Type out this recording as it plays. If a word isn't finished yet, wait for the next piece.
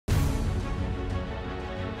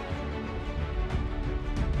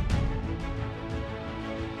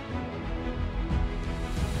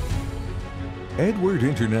Edward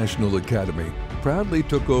International Academy proudly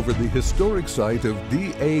took over the historic site of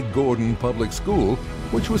D.A. Gordon Public School,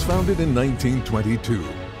 which was founded in 1922.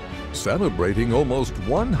 Celebrating almost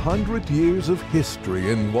 100 years of history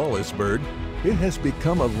in Wallaceburg, it has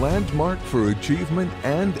become a landmark for achievement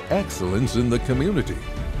and excellence in the community.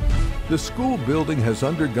 The school building has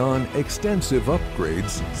undergone extensive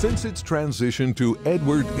upgrades since its transition to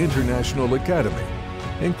Edward International Academy,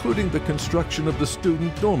 including the construction of the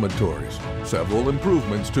student dormitories, several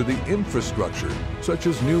improvements to the infrastructure, such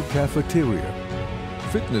as new cafeteria,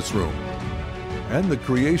 fitness room, and the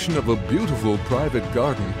creation of a beautiful private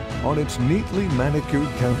garden on its neatly manicured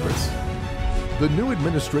campus. The new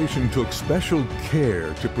administration took special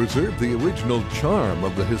care to preserve the original charm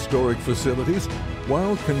of the historic facilities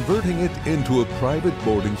while converting it into a private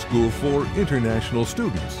boarding school for international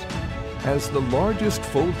students. As the largest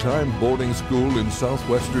full-time boarding school in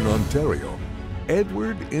southwestern Ontario,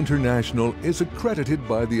 Edward International is accredited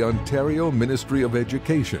by the Ontario Ministry of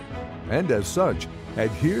Education and as such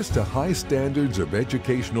adheres to high standards of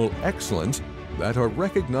educational excellence that are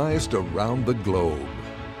recognized around the globe.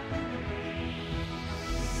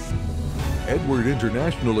 Edward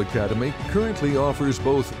International Academy currently offers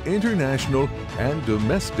both international and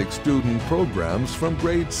domestic student programs from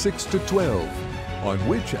grades 6 to 12, on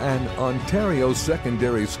which an Ontario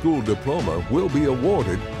Secondary School Diploma will be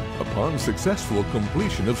awarded upon successful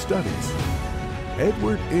completion of studies.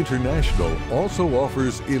 Edward International also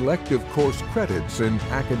offers elective course credits in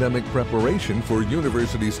academic preparation for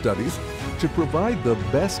university studies to provide the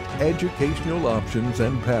best educational options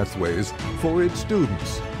and pathways for its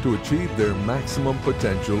students to achieve their maximum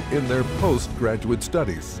potential in their postgraduate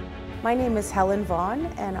studies. My name is Helen Vaughn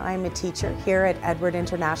and I'm a teacher here at Edward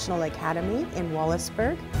International Academy in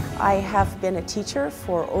Wallaceburg. I have been a teacher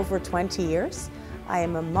for over 20 years. I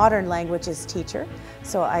am a modern languages teacher,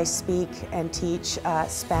 so I speak and teach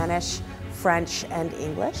Spanish, French, and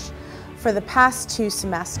English. For the past 2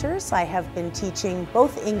 semesters, I have been teaching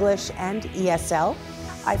both English and ESL.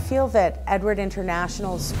 I feel that Edward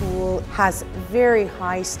International School has very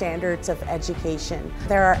high standards of education.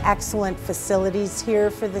 There are excellent facilities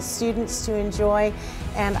here for the students to enjoy,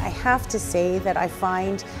 and I have to say that I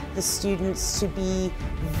find the students to be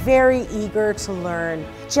very eager to learn.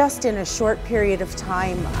 Just in a short period of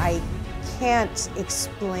time, I can't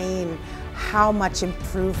explain how much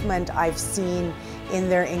improvement I've seen in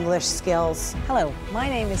their English skills. Hello, my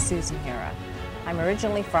name is Susan Hira. I'm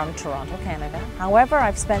originally from Toronto, Canada. However,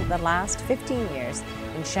 I've spent the last 15 years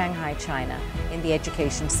in Shanghai, China, in the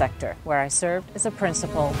education sector, where I served as a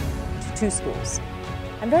principal to 2 schools.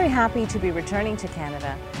 I'm very happy to be returning to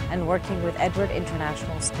Canada and working with Edward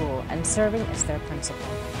International School and serving as their principal.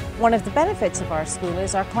 One of the benefits of our school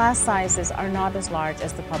is our class sizes are not as large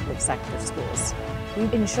as the public sector schools.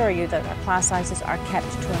 We ensure you that our class sizes are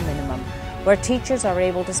kept to a minimum, where teachers are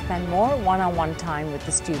able to spend more one-on-one time with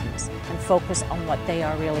the students and focus on what they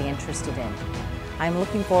are really interested in. I'm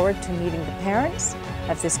looking forward to meeting the parents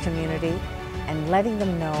of this community and letting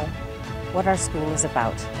them know what our school is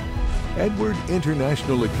about. Edward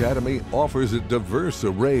International Academy offers a diverse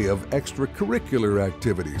array of extracurricular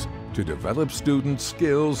activities to develop students'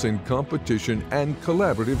 skills in competition and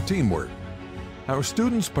collaborative teamwork. Our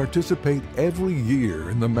students participate every year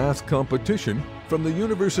in the math competition from the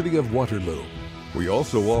University of Waterloo. We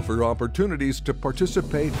also offer opportunities to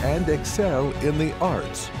participate and excel in the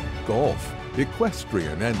arts, golf,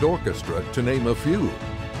 equestrian, and orchestra, to name a few.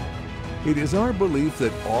 It is our belief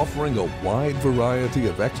that offering a wide variety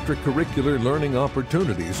of extracurricular learning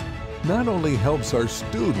opportunities not only helps our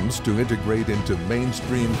students to integrate into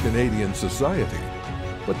mainstream Canadian society,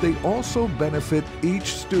 but they also benefit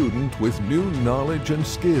each student with new knowledge and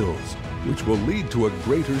skills, which will lead to a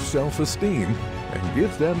greater self-esteem and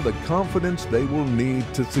give them the confidence they will need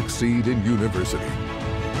to succeed in university.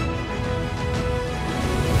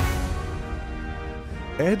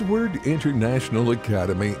 Edward International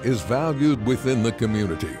Academy is valued within the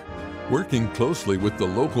community. Working closely with the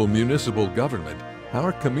local municipal government,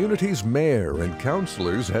 our community's mayor and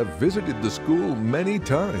councillors have visited the school many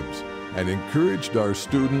times and encouraged our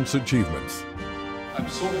students' achievements. I'm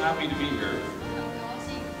so happy to be here.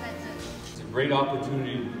 It's a great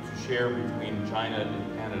opportunity to share between China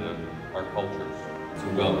and Canada our cultures. So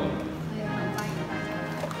welcome.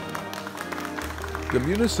 The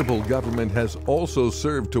municipal government has also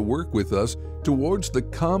served to work with us towards the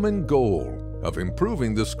common goal of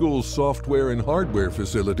improving the school's software and hardware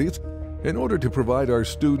facilities in order to provide our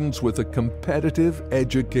students with a competitive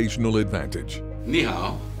educational advantage. Ni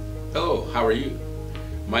hao. Hello, how are you?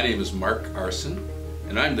 My name is Mark Arson,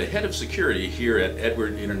 and I'm the head of security here at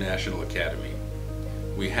Edward International Academy.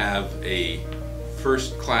 We have a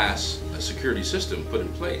first-class security system put in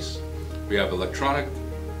place. We have electronic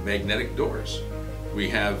magnetic doors. We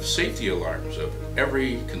have safety alarms of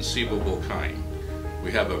every conceivable kind.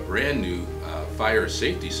 We have a brand new fire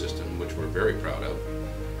safety system, which we're very proud of.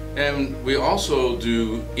 And we also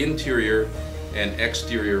do interior and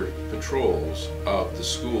exterior patrols of the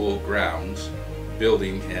school grounds,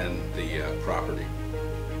 building, and the property.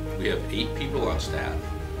 We have 8 people on staff.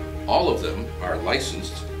 All of them are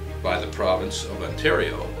licensed by the province of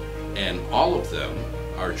Ontario, and all of them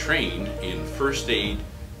are trained in first aid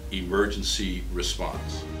emergency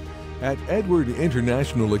response. At Edward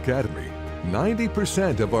International Academy,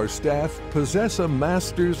 90% of our staff possess a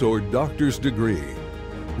master's or doctor's degree.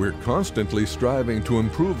 We're constantly striving to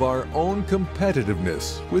improve our own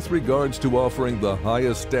competitiveness with regards to offering the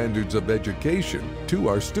highest standards of education to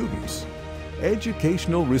our students.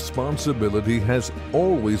 Educational responsibility has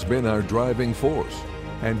always been our driving force,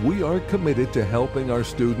 and we are committed to helping our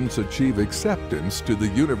students achieve acceptance to the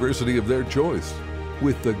university of their choice,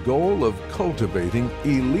 with the goal of cultivating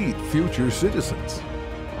elite future citizens.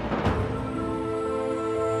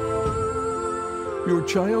 Your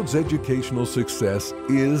child's educational success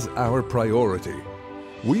is our priority.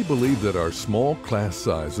 We believe that our small class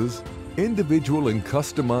sizes, individual and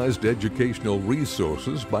customized educational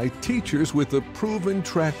resources by teachers with a proven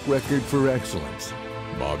track record for excellence,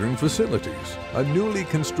 modern facilities, a newly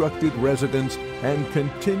constructed residence, and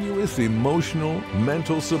continuous emotional,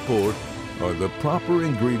 mental support are the proper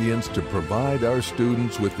ingredients to provide our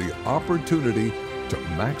students with the opportunity to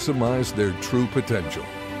maximize their true potential.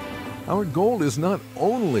 Our goal is not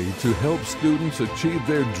only to help students achieve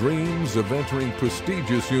their dreams of entering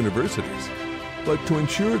prestigious universities, but to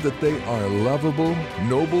ensure that they are lovable,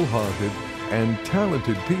 noble-hearted, and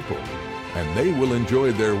talented people, and they will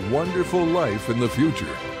enjoy their wonderful life in the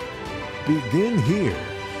future. Begin here.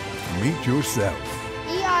 Meet yourself.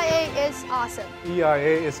 EIA is awesome.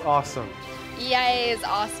 EIA is awesome. EIA is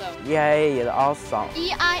awesome. EIA is awesome.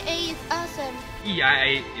 EIA is awesome.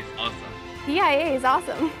 EIA is awesome. EIA is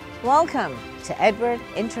awesome. Welcome to Edward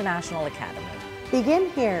International Academy.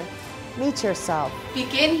 Begin here. Meet yourself.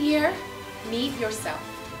 Begin here. Meet yourself.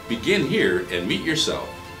 Begin here and meet yourself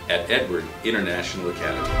at Edward International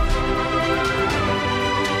Academy.